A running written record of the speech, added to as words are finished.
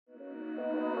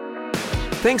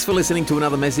Thanks for listening to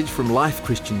another message from Life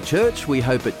Christian Church. We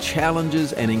hope it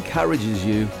challenges and encourages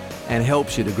you and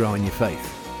helps you to grow in your faith.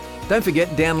 Don't forget,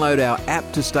 download our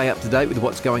app to stay up to date with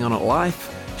what's going on at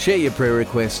Life, share your prayer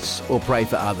requests or pray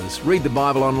for others, read the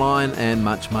Bible online and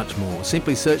much, much more.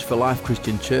 Simply search for Life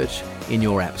Christian Church in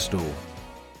your app store.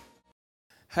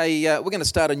 Hey, we're going to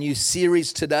start a new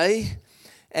series today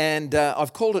and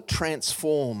I've called it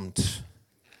Transformed.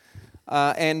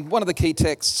 And one of the key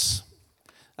texts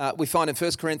we find in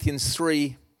 1 Corinthians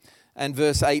 3 and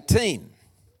verse 18.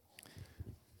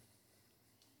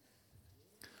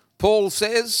 Paul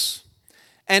says,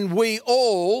 "And we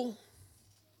all,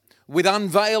 with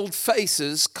unveiled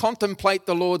faces, contemplate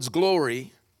the Lord's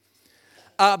glory,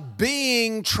 are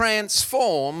being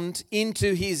transformed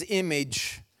into his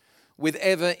image with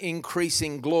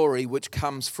ever-increasing glory, which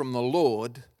comes from the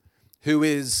Lord, who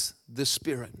is the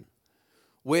Spirit."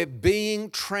 We're being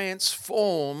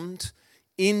transformed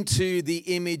into the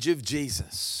image of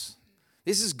Jesus.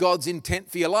 This is God's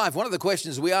intent for your life. One of the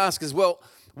questions we ask is, well,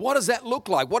 what does that look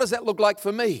like? What does that look like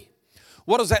for me?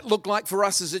 What does that look like for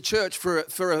us as a church, for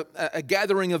a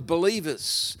gathering of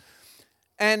believers?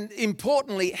 And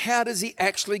importantly, how does he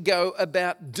actually go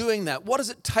about doing that? What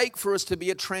does it take for us to be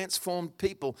a transformed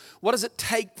people? What does it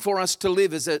take for us to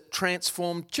live as a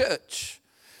transformed church?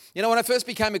 You know, when I first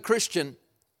became a Christian,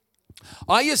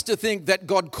 I used to think that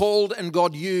God called and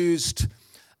God used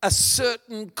a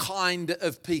certain kind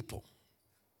of people,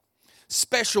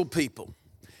 special people.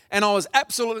 And I was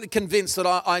absolutely convinced that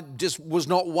I just was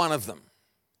not one of them.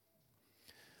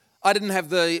 I didn't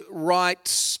have the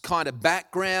right kind of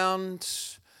background.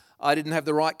 I didn't have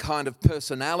the right kind of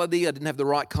personality. I didn't have the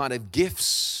right kind of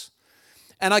gifts.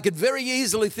 And I could very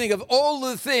easily think of all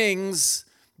the things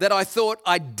that I thought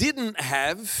I didn't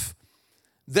have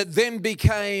that then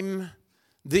became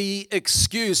the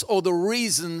excuse or the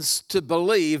reasons to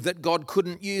believe that God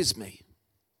couldn't use me.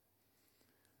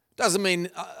 Doesn't mean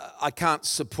I can't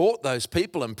support those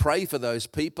people and pray for those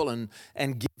people and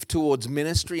give towards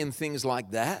ministry and things like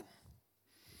that.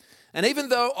 And even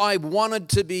though I wanted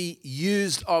to be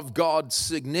used of God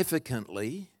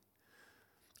significantly,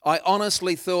 I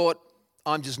honestly thought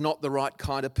I'm just not the right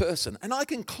kind of person. And I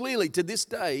can clearly, to this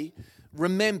day,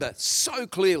 remember so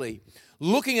clearly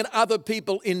looking at other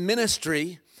people in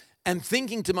ministry and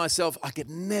thinking to myself, I could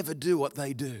never do what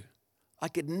they do. I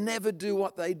could never do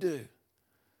what they do.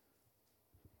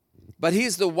 But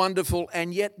here's the wonderful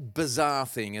and yet bizarre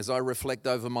thing as I reflect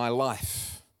over my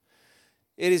life.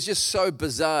 It is just so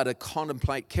bizarre to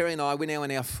contemplate. Kerry and I, we're now in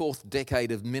our 4th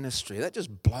decade of ministry. That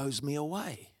just blows me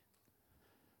away.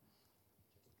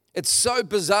 It's so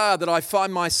bizarre that I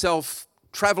find myself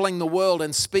traveling the world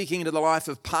and speaking into the life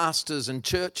of pastors and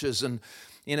churches. And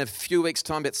in a few weeks'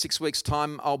 time, about 6 weeks'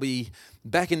 time, I'll be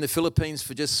back in the Philippines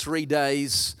for just 3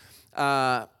 days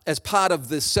as part of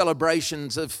the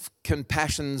celebrations of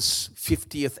Compassion's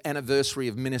 50th anniversary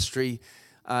of ministry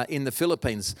in the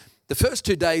Philippines. The first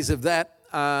 2 days of that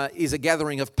is a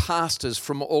gathering of pastors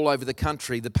from all over the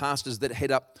country, the pastors that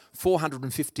head up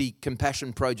 450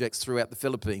 compassion projects throughout the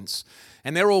Philippines.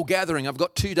 And they're all gathering. I've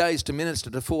got 2 days to minister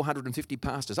to 450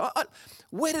 pastors.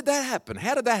 Where did that happen?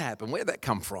 How did that happen? Where did that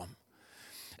come from?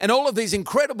 And all of these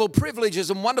incredible privileges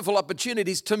and wonderful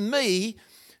opportunities, to me,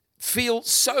 feel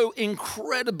so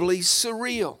incredibly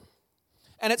surreal.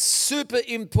 And it's super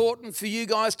important for you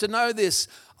guys to know this.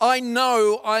 I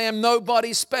know I am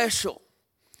nobody special.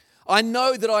 I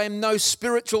know that I am no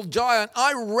spiritual giant.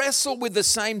 I wrestle with the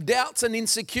same doubts and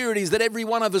insecurities that every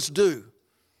one of us do.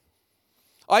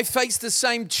 I face the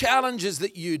same challenges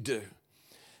that you do.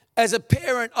 As a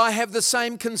parent, I have the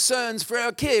same concerns for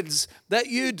our kids that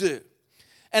you do.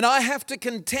 And I have to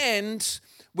contend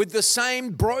with the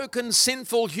same broken,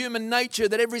 sinful human nature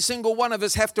that every single one of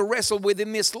us have to wrestle with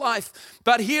in this life.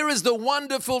 But here is the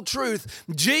wonderful truth.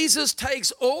 Jesus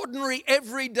takes ordinary,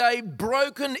 everyday,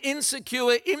 broken,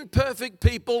 insecure, imperfect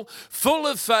people, full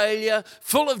of failure,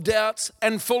 full of doubts,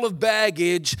 and full of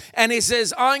baggage. And he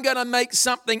says, I'm going to make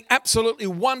something absolutely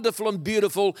wonderful and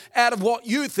beautiful out of what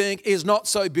you think is not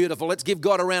so beautiful. Let's give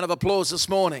God a round of applause this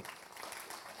morning.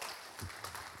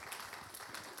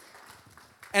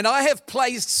 And I have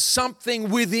placed something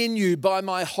within you by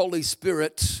my Holy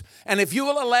Spirit. And if you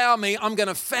will allow me, I'm going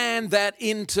to fan that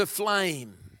into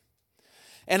flame.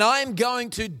 And I am going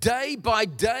to, day by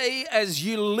day, as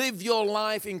you live your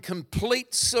life in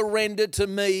complete surrender to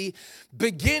me,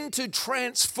 begin to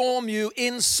transform you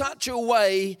in such a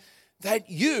way that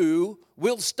you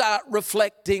will start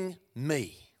reflecting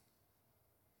me.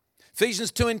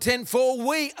 Ephesians 2:10, for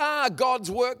we are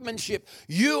God's workmanship.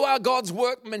 You are God's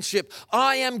workmanship.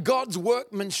 I am God's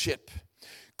workmanship.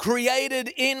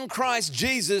 created in Christ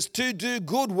Jesus to do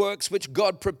good works which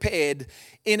God prepared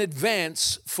in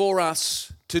advance for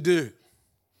us to do.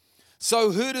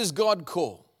 So who does God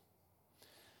call?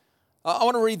 I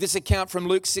want to read this account from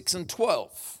Luke 6 and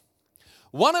 12.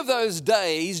 One of those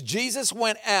days, Jesus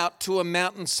went out to a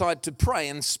mountainside to pray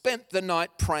and spent the night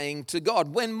praying to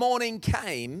God. When morning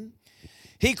came,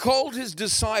 he called his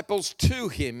disciples to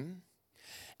him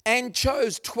and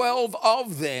chose 12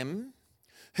 of them,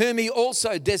 whom he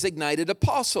also designated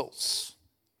apostles.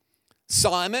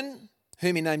 Simon,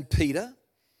 whom he named Peter,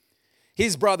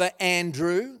 his brother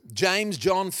Andrew, James,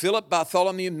 John, Philip,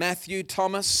 Bartholomew, Matthew,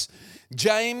 Thomas,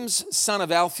 James, son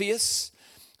of Alphaeus,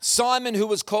 Simon, who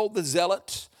was called the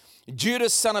Zealot,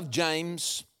 Judas, son of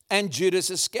James, and Judas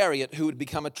Iscariot, who would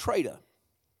become a traitor.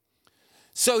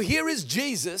 So here is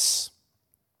Jesus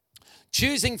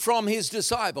choosing from his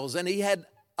disciples, and he had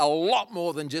a lot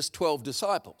more than just 12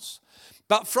 disciples.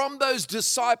 But from those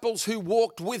disciples who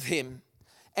walked with him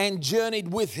and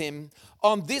journeyed with him,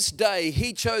 on this day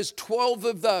he chose 12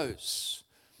 of those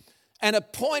and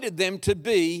appointed them to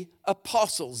be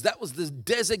apostles. That was the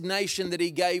designation that he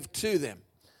gave to them.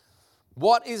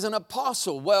 What is an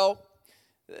apostle? Well,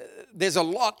 there's a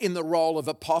lot in the role of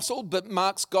apostle, but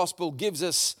Mark's gospel gives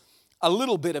us a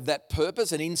little bit of that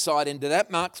purpose and insight into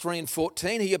that. Mark 3 and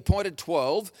 14, he appointed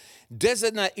 12,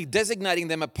 designating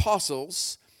them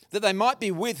apostles, that they might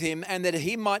be with him and that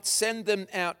he might send them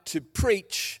out to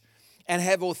preach and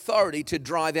have authority to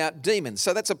drive out demons.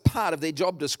 So that's a part of their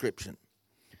job description.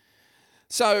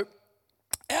 So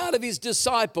out of his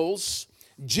disciples,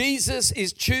 Jesus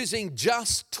is choosing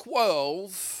just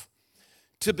 12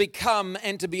 to become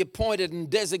and to be appointed and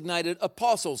designated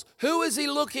apostles. Who is he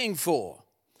looking for?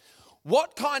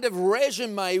 What kind of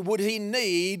resume would he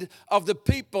need of the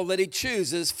people that he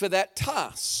chooses for that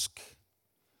task?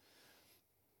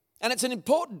 And it's an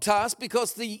important task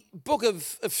because the book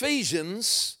of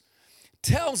Ephesians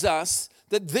tells us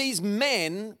that these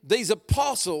men, these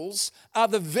apostles, are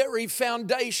the very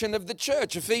foundation of the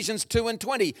church. Ephesians 2 and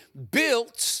 20,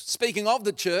 built, speaking of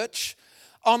the church,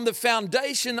 on the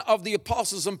foundation of the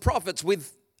apostles and prophets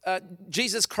with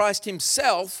Jesus Christ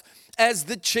himself as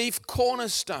the chief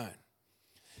cornerstone.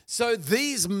 So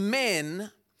these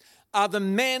men are the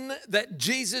men that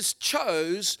Jesus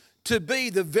chose to be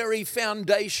the very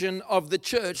foundation of the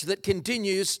church that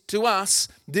continues to us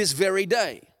this very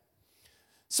day.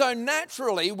 So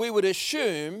naturally, we would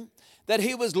assume that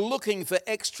he was looking for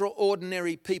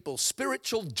extraordinary people,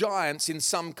 spiritual giants in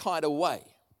some kind of way.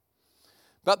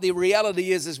 But the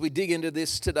reality is, as we dig into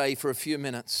this today for a few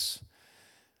minutes,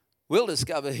 we'll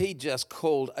discover he just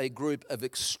called a group of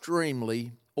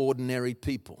extremely ordinary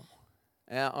people.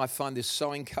 Now, I find this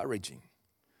so encouraging.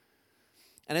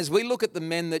 And as we look at the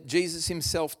men that Jesus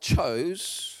himself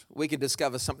chose, we can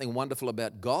discover something wonderful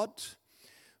about God.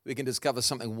 We can discover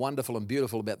something wonderful and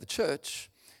beautiful about the church.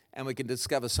 And we can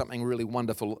discover something really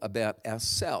wonderful about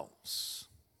ourselves.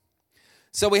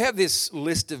 So we have this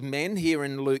list of men here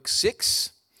in Luke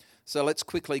 6. So let's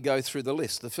quickly go through the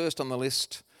list. The first on the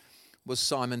list was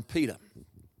Simon Peter.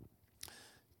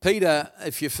 Peter,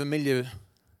 if you're familiar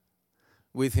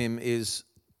with him, is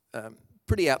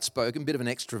pretty outspoken, bit of an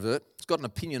extrovert. He's got an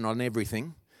opinion on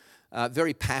everything,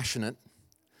 very passionate.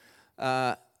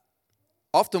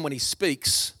 Often when he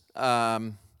speaks,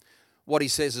 what he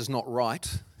says is not right,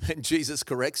 and Jesus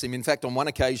corrects him. In fact, on one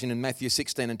occasion in Matthew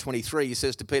 16 and 23, he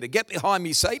says to Peter, "Get behind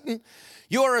me, Satan.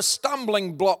 You are a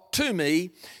stumbling block to me.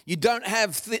 You don't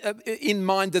have in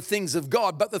mind the things of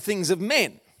God, but the things of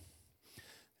men."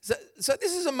 So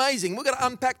this is amazing. We're going to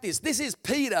unpack this. This is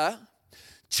Peter,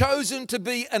 chosen to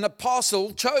be an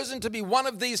apostle, chosen to be one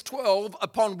of these 12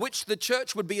 upon which the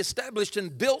church would be established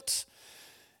and built.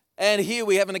 And here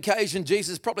we have an occasion,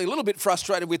 Jesus probably a little bit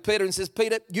frustrated with Peter and says,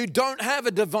 "Peter, you don't have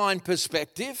a divine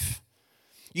perspective.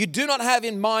 You do not have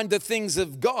in mind the things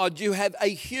of God. You have a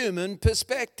human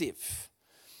perspective."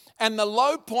 And the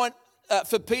low point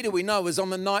for Peter, we know, is on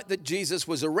the night that Jesus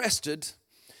was arrested.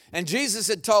 And Jesus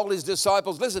had told his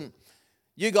disciples, "Listen,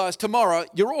 you guys, tomorrow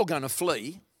you're all going to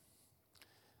flee."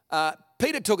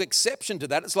 Peter took exception to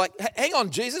that. It's like, "Hang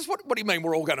on, Jesus, what do you mean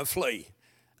we're all going to flee?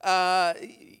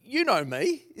 You know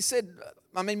me." He said,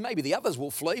 "I mean, maybe the others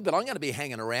will flee, but I'm going to be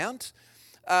hanging around.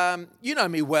 You know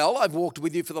me well. I've walked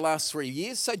with you for the last 3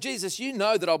 years. So Jesus, you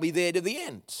know that I'll be there to the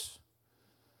end."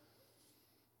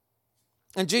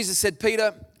 And Jesus said,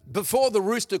 "Peter, before the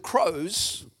rooster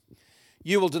crows,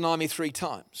 you will deny me 3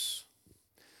 times.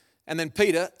 And then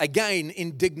Peter, again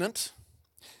indignant,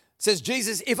 says,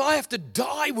 "Jesus, if I have to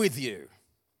die with you,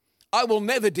 I will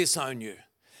never disown you.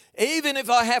 Even if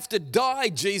I have to die,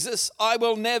 Jesus, I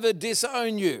will never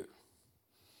disown you."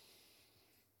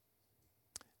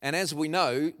 And as we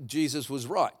know, Jesus was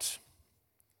right.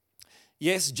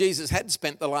 Yes, Jesus had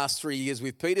spent the last 3 years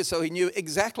with Peter, so he knew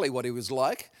exactly what he was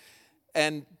like,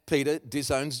 and Peter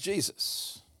disowns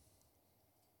Jesus.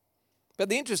 But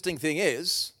the interesting thing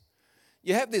is,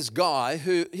 you have this guy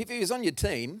who, if he was on your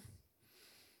team,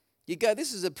 you go,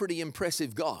 this is a pretty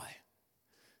impressive guy.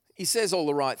 He says all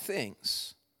the right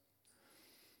things,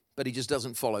 but he just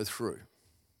doesn't follow through.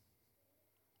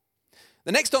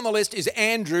 The next on the list is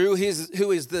Andrew,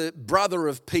 who is the brother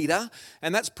of Peter,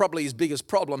 and that's probably his biggest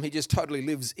problem. He just totally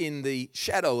lives in the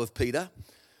shadow of Peter.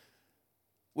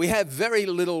 We have very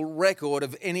little record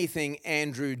of anything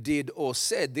Andrew did or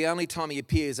said. The only time he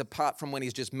appears, apart from when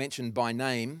he's just mentioned by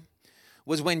name,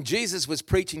 was when Jesus was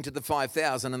preaching to the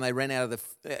 5,000 and they ran out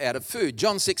of food.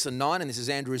 John 6 and 9, and this is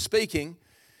Andrew speaking,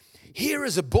 "Here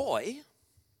is a boy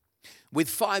with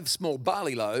 5 small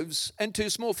barley loaves and 2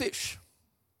 small fish.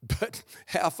 But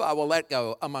how far will that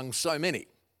go among so many?"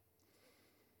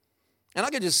 And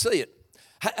I can just see it.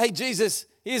 Hey, Jesus,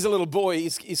 here's a little boy.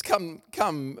 He's come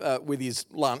with his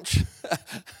lunch.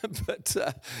 But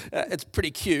it's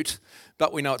pretty cute,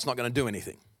 but we know it's not going to do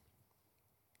anything.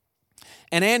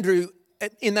 And Andrew,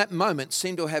 in that moment,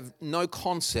 seemed to have no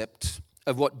concept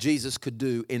of what Jesus could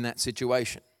do in that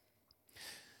situation.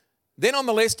 Then on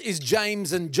the list is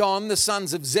James and John, the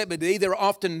sons of Zebedee. They're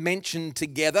often mentioned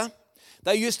together.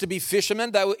 They used to be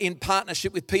fishermen. They were in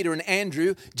partnership with Peter and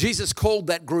Andrew. Jesus called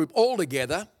that group all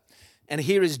together. And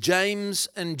here is James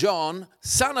and John,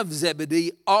 son of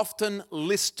Zebedee, often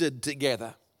listed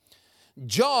together.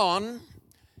 John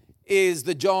is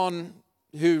the John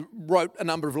who wrote a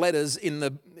number of letters in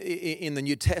the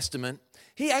New Testament.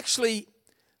 He actually,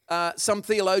 some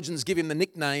theologians give him the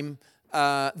nickname,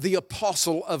 the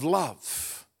Apostle of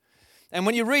Love. And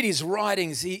when you read his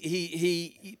writings,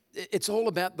 it's all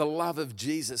about the love of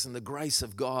Jesus and the grace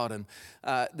of God. And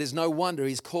there's no wonder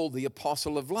he's called the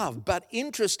Apostle of Love. But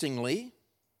interestingly,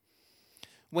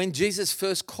 when Jesus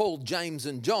first called James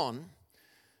and John,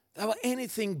 they were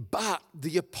anything but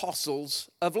the apostles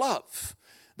of love.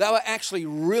 They were actually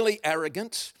really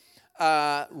arrogant,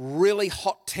 really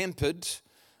hot-tempered.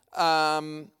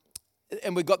 And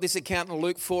we've got this account in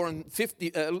Luke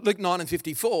 9 and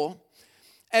 54.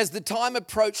 As the time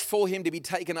approached for him to be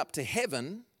taken up to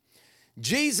heaven,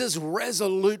 Jesus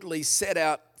resolutely set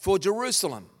out for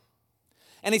Jerusalem.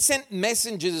 And he sent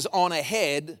messengers on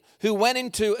ahead who went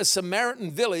into a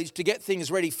Samaritan village to get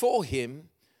things ready for him.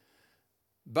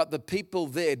 But the people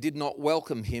there did not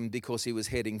welcome him because he was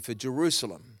heading for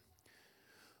Jerusalem.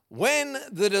 When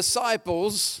the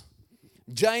disciples,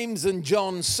 James and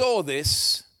John, saw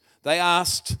this, they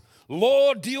asked,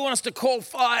 "Lord, do you want us to call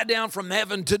fire down from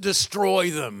heaven to destroy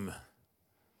them?"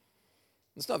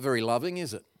 It's not very loving,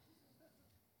 is it?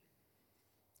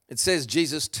 It says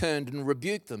Jesus turned and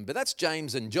rebuked them, but that's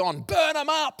James and John. Burn them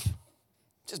up.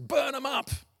 Just burn them up.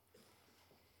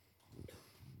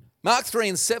 Mark 3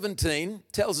 and 17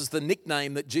 tells us the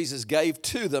nickname that Jesus gave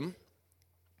to them,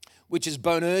 which is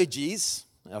Boanerges.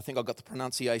 I think I got the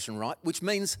pronunciation right, which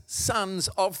means sons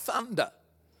of thunder.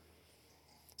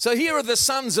 So here are the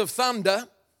sons of thunder.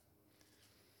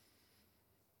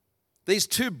 These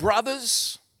 2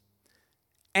 brothers,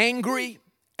 angry,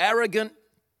 arrogant,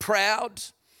 proud,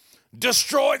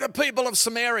 destroy the people of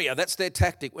Samaria. That's their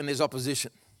tactic when there's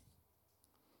opposition.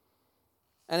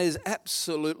 And it is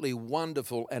absolutely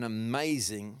wonderful and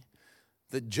amazing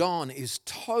that John is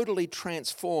totally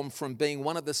transformed from being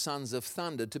one of the sons of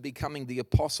thunder to becoming the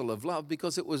apostle of love,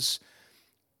 because it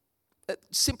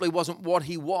simply wasn't what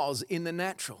he was in the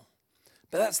natural.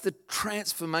 But that's the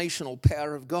transformational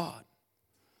power of God.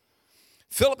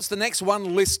 Philip's the next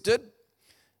one listed.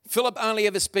 Philip only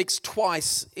ever speaks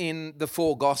twice in the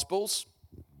 4 Gospels.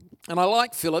 And I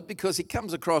like Philip because he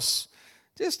comes across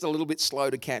just a little bit slow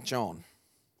to catch on.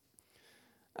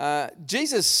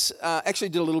 Jesus actually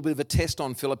did a little bit of a test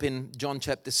on Philip in John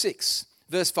chapter 6.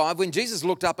 Verse 5, when Jesus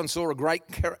looked up and saw a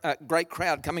great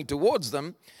crowd coming towards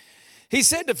them, he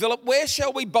said to Philip, "Where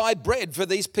shall we buy bread for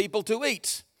these people to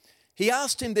eat?" He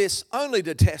asked him this only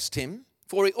to test him,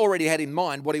 for he already had in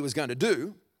mind what he was going to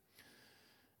do.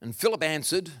 And Philip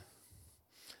answered,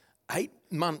 8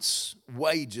 months'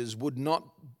 wages would not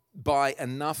buy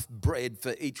enough bread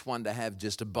for each one to have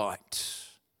just a bite.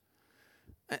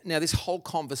 Now, this whole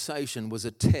conversation was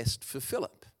a test for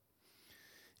Philip.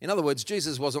 In other words,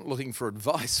 Jesus wasn't looking for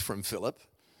advice from Philip.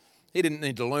 He didn't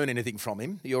need to learn anything from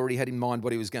him. He already had in mind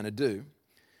what he was going to do.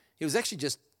 He was actually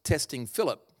just testing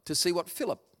Philip to see what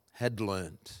Philip had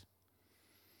learned.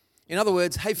 In other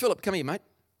words, hey, Philip, come here, mate.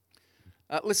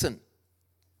 Listen,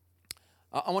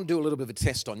 I want to do a little bit of a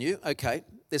test on you. Okay,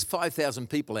 there's 5,000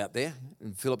 people out there.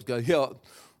 And Philip goes, yeah,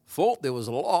 thought there was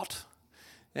a lot.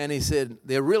 And he said,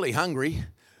 they're really hungry.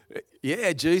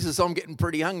 Yeah, Jesus, I'm getting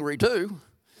pretty hungry too.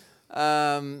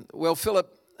 Well,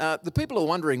 Philip, the people are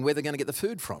wondering where they're going to get the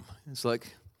food from. It's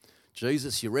like,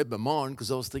 Jesus, you read my mind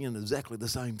because I was thinking exactly the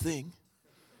same thing.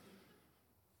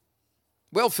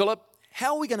 Well, Philip,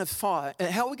 how are we going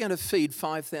to feed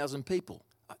 5,000 people?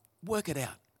 Work it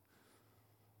out.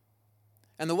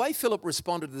 And the way Philip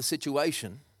responded to the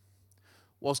situation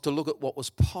was to look at what was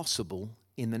possible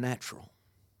in the natural.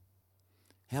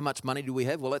 How much money do we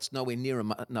have? Well, that's nowhere near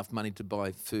enough money to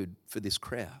buy food for this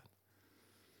crowd.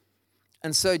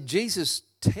 And so Jesus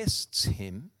tests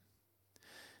him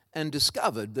and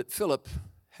discovered that Philip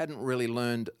hadn't really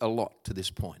learned a lot to this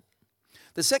point.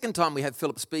 The second time we have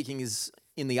Philip speaking is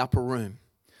in the upper room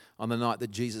on the night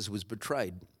that Jesus was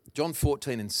betrayed. John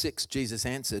 14:6, Jesus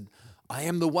answered, I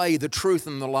am the way, the truth,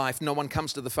 and the life. No one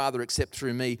comes to the Father except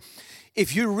through me.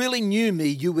 If you really knew me,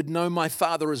 you would know my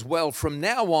Father as well. From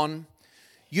now on,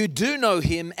 you do know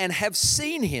him and have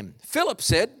seen him. Philip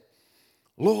said,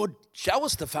 Lord, show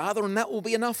us the Father, and that will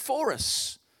be enough for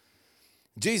us.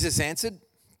 Jesus answered,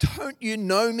 don't you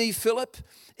know me, Philip?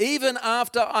 Even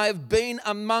after I have been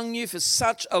among you for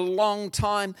such a long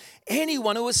time,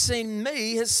 anyone who has seen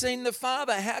me has seen the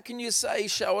Father. How can you say,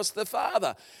 show us the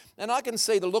Father? And I can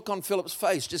see the look on Philip's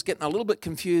face just getting a little bit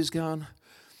confused, going,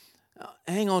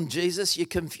 hang on, Jesus, you're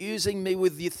confusing me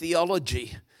with your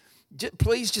theology.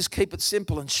 Please just keep it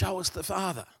simple and show us the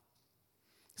Father.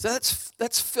 So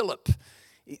that's Philip.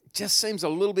 He just seems a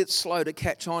little bit slow to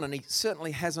catch on, and he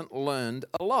certainly hasn't learned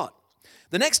a lot.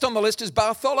 The next on the list is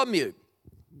Bartholomew.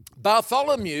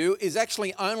 Bartholomew is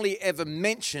actually only ever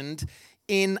mentioned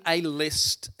in a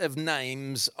list of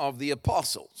names of the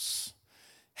apostles.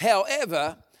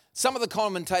 However, some of the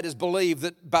commentators believe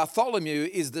that Bartholomew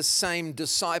is the same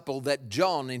disciple that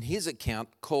John, in his account,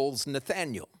 calls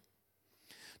Nathanael.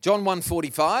 John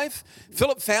 1:45,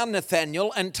 Philip found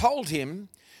Nathanael and told him,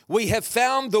 we have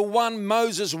found the one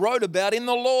Moses wrote about in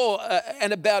the law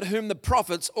and about whom the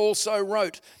prophets also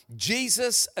wrote,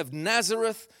 Jesus of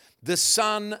Nazareth, the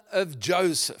son of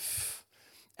Joseph.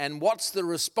 And what's the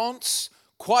response?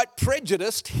 Quite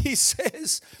prejudiced, he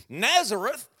says,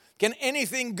 Nazareth, can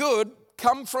anything good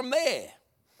come from there?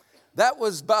 That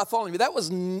was Bartholomew. That was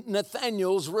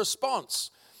Nathanael's response.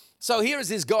 So here is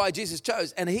this guy Jesus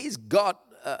chose, and he's got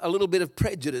a little bit of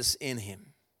prejudice in him.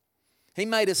 He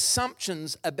made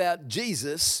assumptions about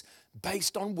Jesus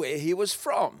based on where he was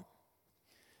from.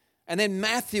 And then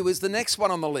Matthew is the next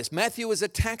one on the list. Matthew is a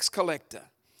tax collector.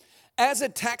 As a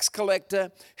tax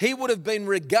collector, he would have been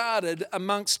regarded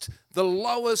amongst the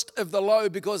lowest of the low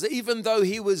because even though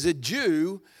he was a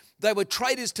Jew, they were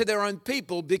traitors to their own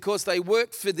people because they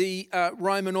worked for the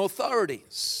Roman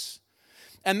authorities.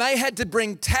 And they had to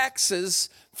bring taxes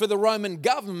for the Roman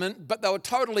government, but they were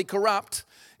totally corrupt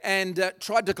and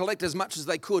tried to collect as much as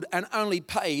they could and only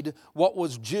paid what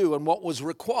was due and what was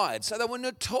required. So they were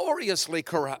notoriously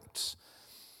corrupt.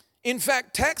 In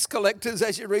fact, tax collectors,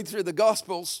 as you read through the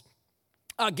Gospels,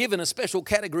 are given a special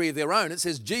category of their own. It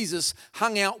says Jesus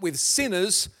hung out with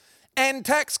sinners and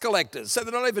tax collectors. So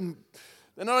they're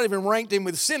not even ranked in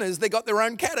with sinners. They got their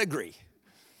own category.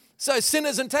 So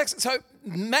sinners and tax. So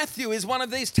Matthew is one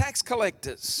of these tax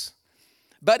collectors.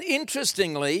 But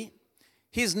interestingly,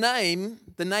 his name,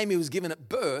 the name he was given at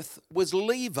birth, was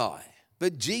Levi.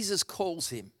 But Jesus calls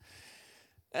him.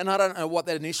 And I don't know what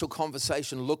that initial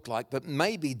conversation looked like, but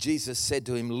maybe Jesus said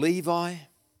to him, Levi,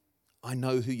 I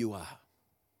know who you are.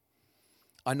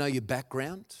 I know your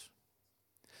background.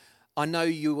 I know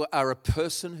you are a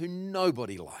person who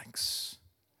nobody likes.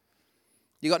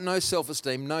 You got no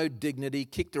self-esteem, no dignity,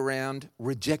 kicked around,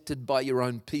 rejected by your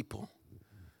own people.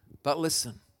 But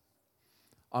listen,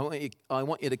 I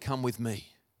want you to come with me.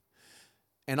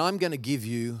 And I'm going to give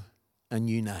you a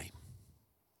new name.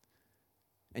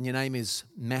 And your name is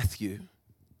Matthew,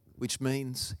 which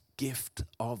means gift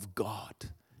of God.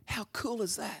 How cool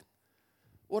is that?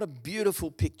 What a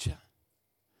beautiful picture.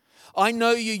 I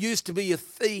know you used to be a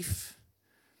thief,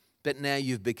 but now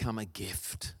you've become a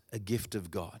gift of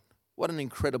God. What an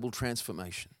incredible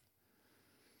transformation.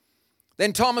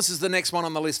 Then Thomas is the next one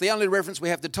on the list. The only reference we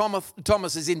have to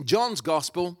Thomas is in John's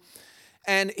Gospel,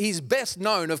 and he's best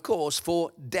known, of course,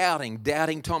 for doubting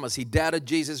Thomas. He doubted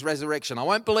Jesus' resurrection. I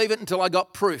won't believe it until I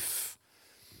got proof.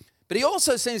 But he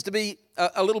also seems to be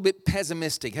a little bit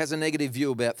pessimistic, has a negative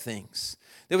view about things.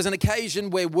 There was an occasion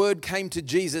where word came to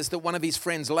Jesus that one of his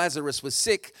friends, Lazarus, was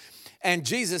sick, and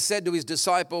Jesus said to his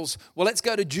disciples, well, let's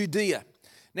go to Judea.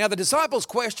 Now, the disciples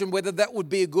questioned whether that would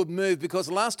be a good move because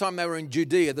the last time they were in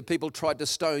Judea, the people tried to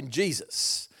stone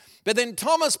Jesus. But then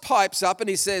Thomas pipes up and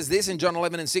he says this in John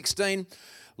 11:16,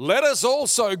 let us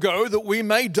also go that we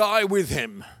may die with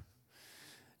him.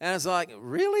 And it's like,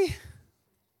 really?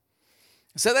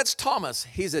 So that's Thomas.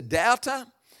 He's a doubter,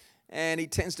 and he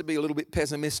tends to be a little bit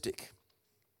pessimistic.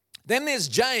 Then there's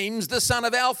James, the son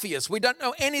of Alphaeus. We don't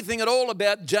know anything at all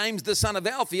about James, the son of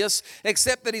Alphaeus,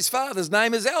 except that his father's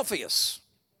name is Alphaeus.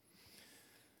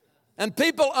 And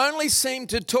people only seem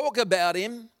to talk about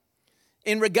him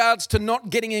in regards to not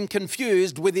getting him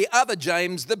confused with the other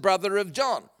James, the brother of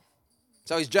John.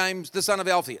 So he's James, the son of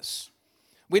Alphaeus.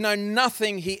 We know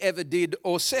nothing he ever did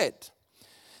or said.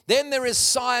 Then there is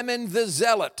Simon the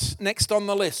Zealot, next on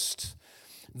the list.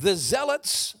 The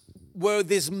Zealots were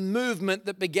this movement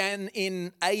that began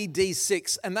in AD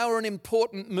 6, and they were an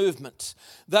important movement.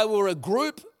 They were a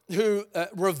group who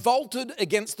revolted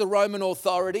against the Roman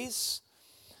authorities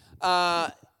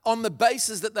on the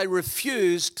basis that they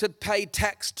refused to pay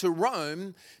tax to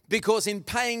Rome, because in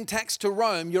paying tax to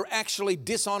Rome, you're actually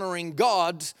dishonoring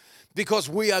God, because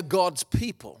we are God's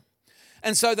people.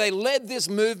 And so they led this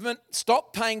movement,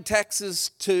 stopped paying taxes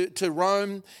to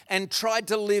Rome, and tried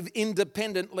to live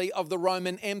independently of the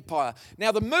Roman Empire.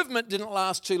 Now, the movement didn't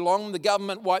last too long. The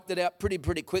government wiped it out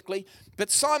pretty quickly.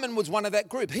 But Simon was one of that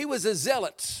group. He was a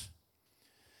zealot.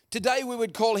 Today, we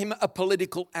would call him a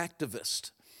political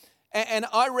activist. And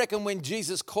I reckon when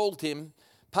Jesus called him,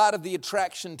 part of the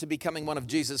attraction to becoming one of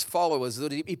Jesus' followers,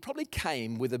 that he probably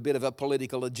came with a bit of a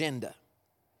political agenda.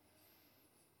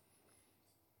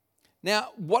 Now,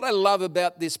 what I love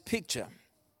about this picture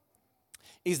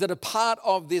is that a part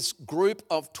of this group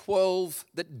of 12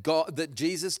 that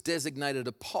Jesus designated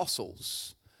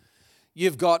apostles,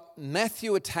 you've got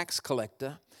Matthew, a tax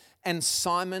collector, and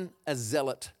Simon, a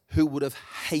zealot, who would have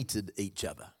hated each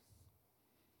other.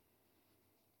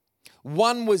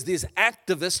 One was this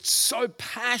activist so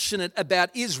passionate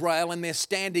about Israel and their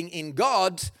standing in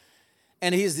God,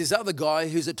 and here's this other guy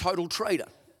who's a total traitor.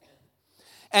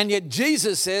 And yet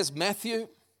Jesus says, Matthew,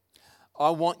 I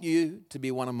want you to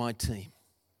be one of my team.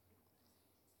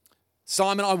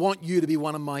 Simon, I want you to be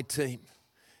one of my team.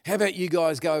 How about you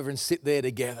guys go over and sit there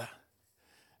together?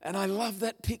 And I love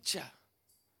that picture.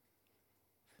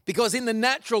 Because in the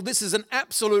natural, this is an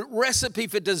absolute recipe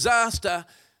for disaster.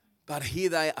 But here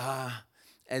they are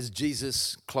as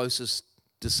Jesus' closest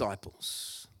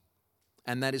disciples.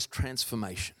 And that is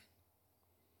transformation.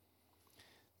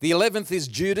 The 11th is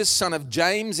Judas, son of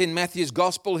James. In Matthew's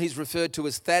gospel, he's referred to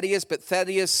as Thaddeus, but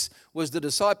Thaddeus was the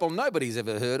disciple nobody's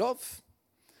ever heard of.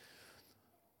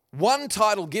 One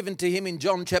title given to him in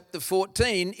John chapter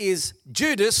 14 is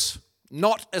Judas,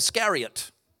 not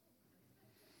Iscariot.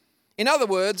 In other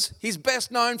words, he's best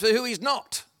known for who he's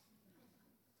not.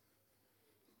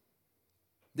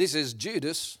 This is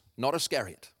Judas, not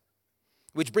Iscariot.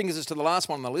 Which brings us to the last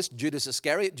one on the list, Judas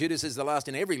Iscariot. Judas is the last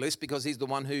in every list because he's the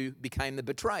one who became the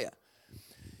betrayer.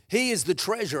 He is the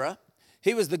treasurer.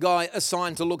 He was the guy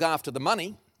assigned to look after the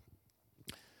money.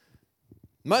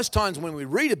 Most times when we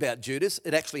read about Judas,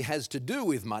 it actually has to do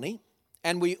with money.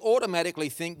 And we automatically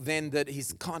think then that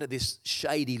he's kind of this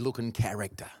shady looking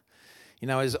character. You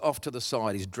know, he's off to the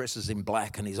side, he dresses in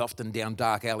black, and he's often down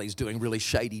dark alleys doing really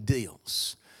shady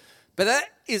deals. But that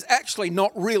is actually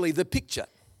not really the picture.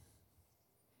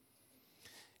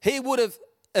 He would have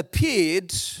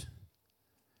appeared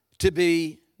to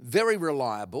be very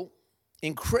reliable,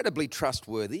 incredibly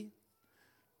trustworthy,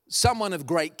 someone of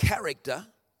great character,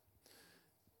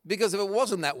 because if it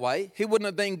wasn't that way, he wouldn't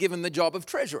have been given the job of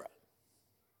treasurer.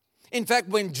 In fact,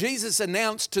 when Jesus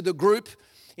announced to the group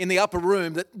in the upper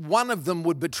room that one of them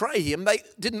would betray him, they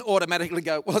didn't automatically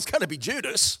go, well, it's going to be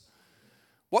Judas.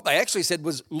 What they actually said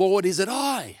was, Lord, is it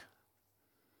I?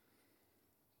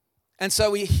 And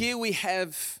so here we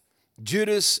have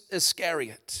Judas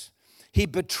Iscariot. He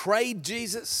betrayed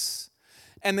Jesus,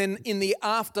 and then in the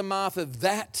aftermath of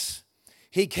that,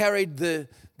 he carried the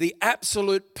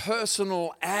absolute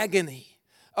personal agony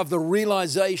of the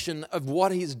realization of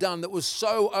what he's done that was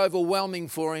so overwhelming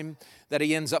for him that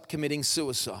he ends up committing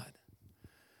suicide.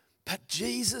 But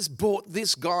Jesus brought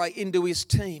this guy into his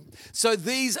team. So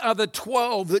these are the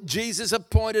 12 that Jesus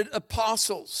appointed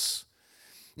apostles.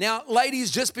 Now,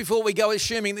 ladies, just before we go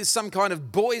assuming there's some kind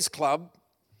of boys' club,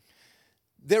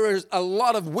 there are a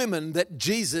lot of women that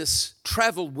Jesus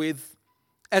traveled with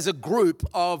as a group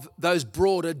of those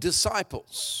broader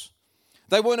disciples.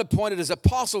 They weren't appointed as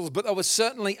apostles, but they were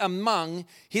certainly among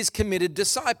his committed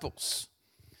disciples.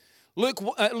 Luke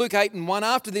 8:1,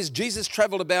 after this, Jesus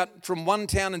traveled about from one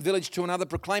town and village to another,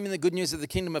 proclaiming the good news of the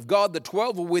kingdom of God. The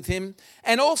 12 were with him,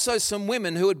 and also some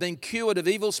women who had been cured of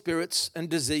evil spirits and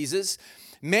diseases.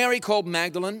 Mary called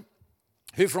Magdalene,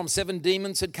 who from 7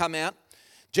 demons had come out.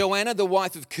 Joanna, the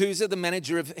wife of Chuza, the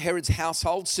manager of Herod's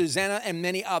household, Susanna, and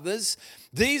many others.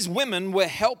 These women were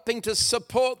helping to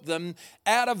support them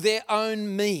out of their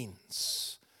own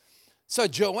means. So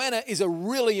Joanna is a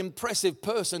really impressive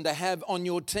person to have on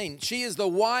your team. She is the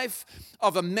wife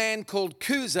of a man called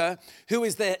Chuza, who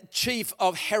is the chief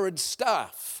of Herod's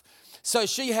staff. So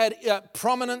she had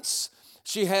prominence,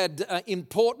 she had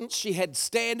importance, she had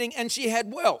standing, and she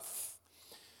had wealth.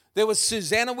 There was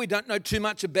Susanna, we don't know too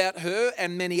much about her,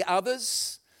 and many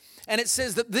others. And it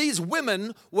says that these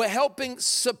women were helping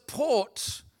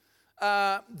support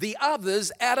the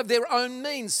others out of their own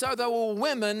means. So they were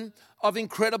women of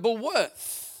incredible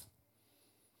worth.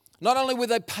 Not only were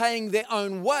they paying their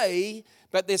own way,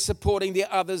 but they're supporting the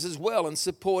others as well and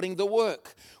supporting the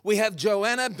work. We have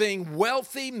Joanna being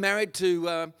wealthy, married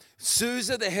to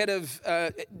Susa, the head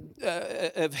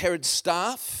of Herod's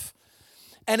staff.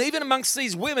 And even amongst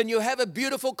these women, you have a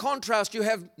beautiful contrast. You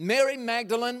have Mary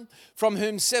Magdalene, from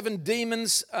whom 7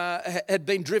 demons had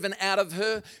been driven out of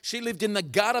her. She lived in the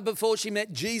gutter before she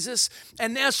met Jesus.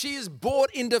 And now she is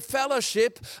brought into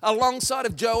fellowship alongside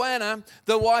of Joanna,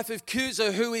 the wife of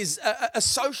Chuza, who is a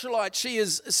socialite. She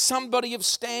is somebody of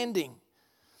standing.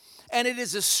 And it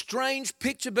is a strange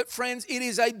picture, but friends, it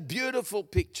is a beautiful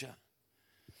picture.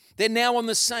 They're now on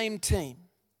the same team.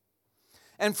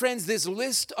 And friends, this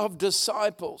list of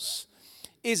disciples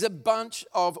is a bunch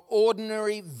of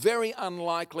ordinary, very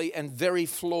unlikely, and very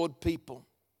flawed people.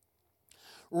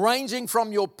 Ranging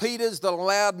from your Peters, the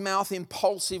loudmouth,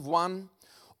 impulsive one,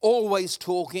 always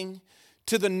talking,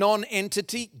 to the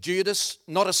non-entity, Judas,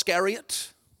 not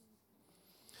Iscariot.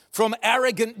 From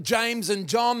arrogant James and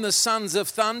John, the sons of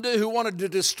thunder, who wanted to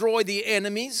destroy the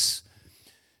enemies,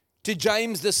 to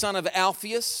James, the son of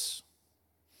Alphaeus,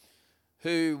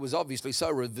 who was obviously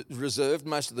so reserved,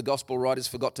 most of the gospel writers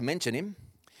forgot to mention him.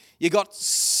 You got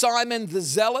Simon the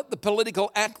Zealot, the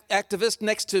political activist,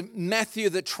 next to Matthew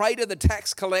the traitor, the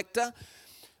tax collector.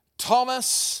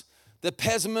 Thomas the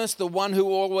pessimist, the one who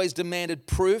always demanded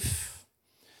proof.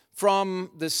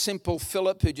 From the simple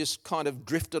Philip, who just kind of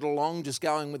drifted along, just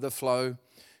going with the flow,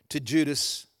 to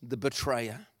Judas the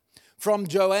betrayer. From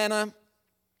Joanna,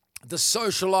 the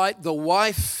socialite, the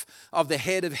wife of the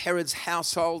head of Herod's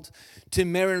household, to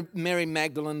Mary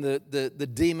Magdalene, the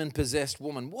demon-possessed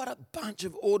woman. What a bunch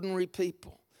of ordinary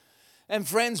people. And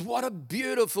friends, what a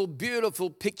beautiful, beautiful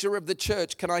picture of the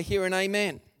church. Can I hear an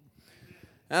amen?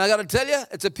 And I got to tell you,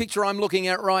 it's a picture I'm looking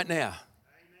at right now.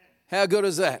 How good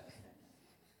is that?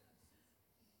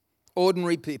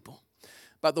 Ordinary people.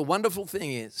 But the wonderful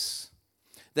thing is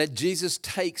that Jesus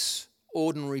takes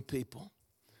ordinary people.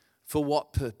 For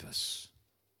what purpose?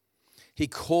 He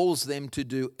calls them to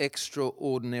do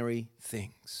extraordinary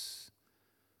things.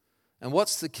 And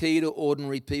what's the key to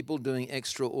ordinary people doing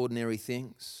extraordinary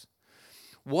things?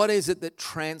 What is it that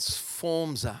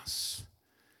transforms us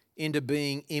into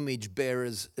being image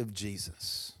bearers of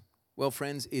Jesus? Well,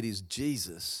 friends, it is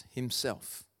Jesus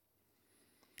himself.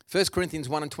 1 Corinthians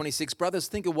 1:26, brothers,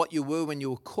 think of what you were when you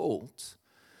were called.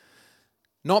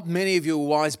 Not many of you were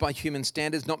wise by human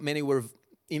standards, not many were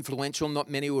influential, not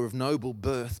many were of noble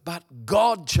birth, but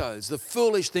God chose the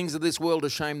foolish things of this world to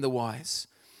shame the wise.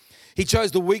 He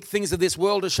chose the weak things of this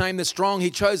world to shame the strong.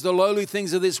 He chose the lowly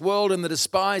things of this world and the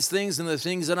despised things and the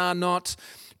things that are not,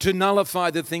 to nullify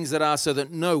the things that are, so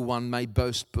that no one may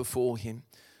boast before him.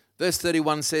 Verse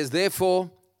 31 says,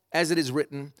 therefore, as it is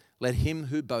written, let him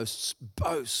who boasts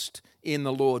boast in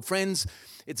the Lord. Friends,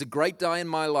 it's a great day in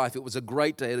my life. It was a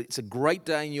great day. It's a great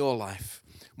day in your life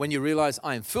when you realize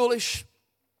I am foolish,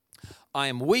 I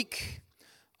am weak,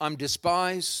 I'm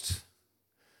despised,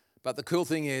 but the cool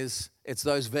thing is it's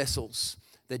those vessels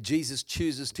that Jesus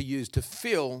chooses to use to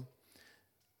fill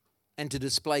and to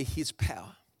display his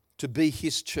power, to be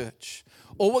his church.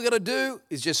 All we're going to do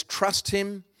is just trust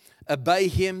him, obey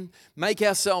him, make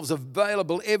ourselves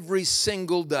available every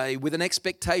single day with an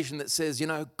expectation that says, you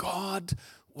know, God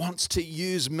wants to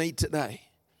use me today.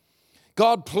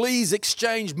 God, please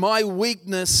exchange my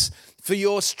weakness for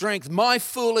your strength, my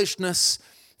foolishness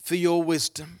for your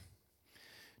wisdom.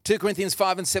 2 Corinthians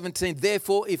 5:17,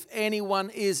 therefore, if anyone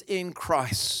is in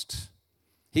Christ,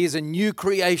 he is a new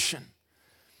creation.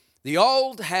 The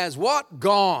old has what?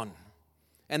 Gone,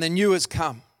 and the new has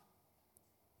come.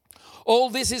 All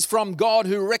this is from God,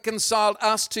 who reconciled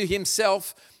us to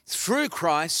himself through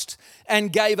Christ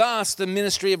and gave us the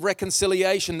ministry of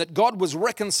reconciliation, that God was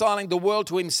reconciling the world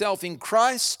to himself in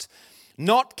Christ,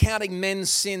 not counting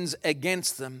men's sins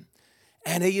against them.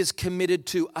 And he is committed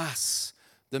to us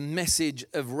the message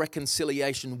of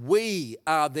reconciliation. We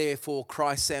are therefore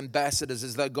Christ's ambassadors,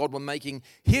 as though God were making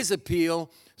his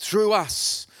appeal through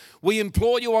us. We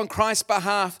implore you on Christ's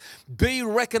behalf, be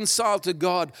reconciled to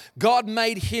God. God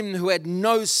made him who had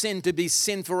no sin to be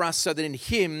sin for us, so that in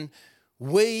him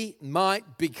we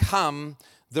might become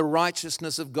the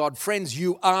righteousness of God. Friends,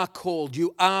 you are called,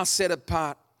 you are set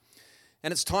apart.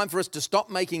 And it's time for us to stop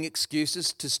making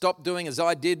excuses, to stop doing as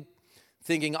I did,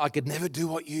 thinking I could never do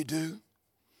what you do.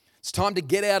 It's time to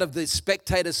get out of the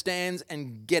spectator stands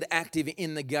and get active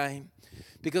in the game,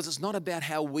 because it's not about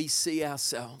how we see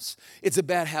ourselves. It's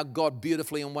about how God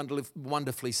beautifully and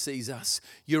wonderfully sees us.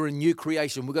 You're a new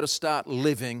creation. We've got to start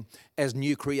living as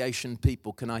new creation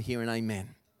people. Can I hear an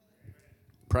amen?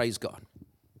 Praise God.